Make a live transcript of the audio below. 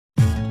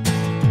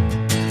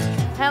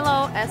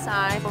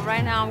SI, but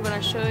right now I'm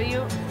gonna show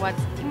you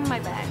what's in my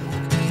bag.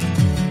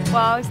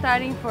 Well,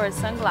 starting for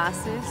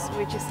sunglasses,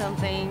 which is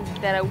something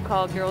that I would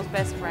call girl's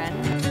best friend.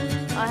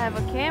 I have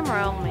a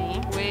camera on me,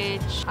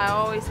 which I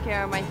always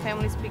carry my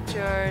family's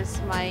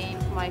pictures,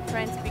 my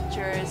friends'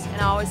 pictures,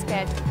 and I always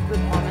catch good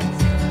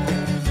moments.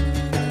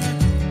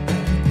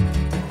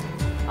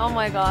 Oh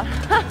my god,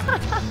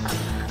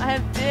 I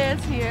have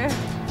this here.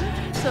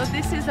 So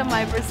this is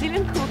my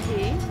Brazilian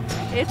cookie.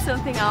 It's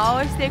something I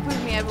always take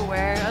with me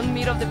everywhere. In the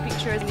middle of the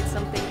pictures, it's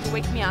something to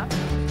wake me up.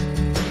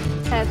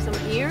 I have some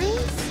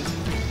earrings,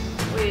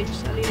 which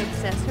are little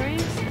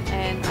accessories,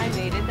 and I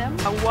made them.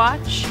 A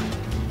watch,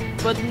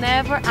 but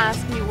never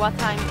ask me what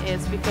time it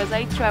is because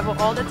I travel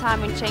all the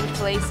time and change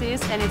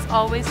places, and it's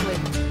always lit.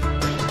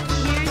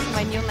 Here's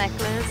my new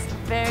necklace.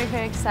 Very,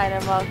 very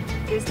excited about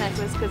this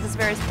necklace because it's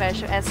very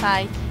special, as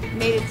I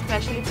made it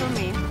specially for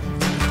me.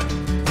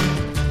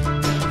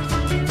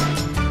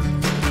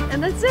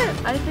 And that's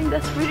it. I think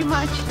that's pretty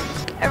much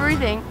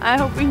everything. I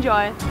hope you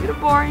enjoy it. It's a little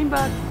boring,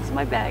 but it's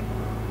my bag.